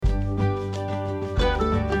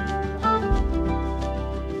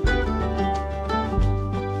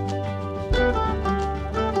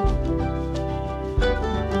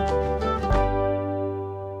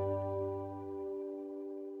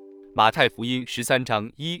马太福音13章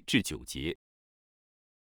1至9节。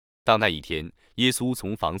当那一天，耶稣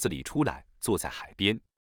从房子里出来，坐在海边，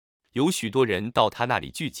有许多人到他那里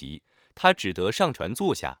聚集，他只得上船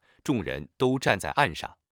坐下，众人都站在岸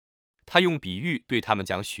上。他用比喻对他们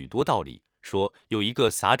讲许多道理，说有一个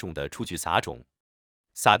撒种的出去撒种，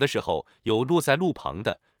撒的时候，有落在路旁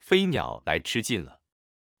的，飞鸟来吃尽了；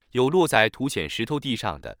有落在土浅石头地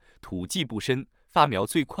上的，土既不深，发苗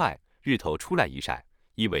最快，日头出来一晒，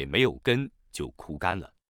因为没有根，就枯干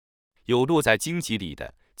了；有落在荆棘里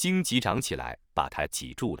的，荆棘长起来，把它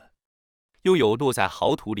挤住了；又有落在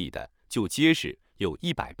好土里的，就结实，有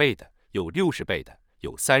100倍的，有60倍的，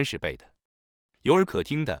有30倍的。有耳可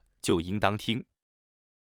听的，就应当听。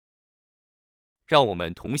让我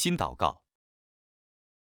们同心祷告。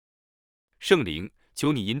圣灵，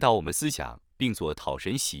求你引导我们思想，并做讨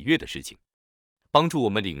神喜悦的事情，帮助我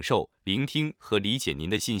们领受、聆听和理解您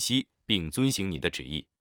的信息，并遵行你的旨意。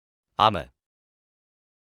阿们。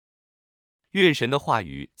愿神的话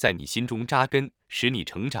语在你心中扎根，使你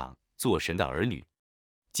成长，做神的儿女。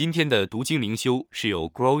今天的读经灵修是由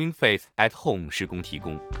Growing Faith at Home 事工提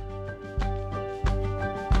供。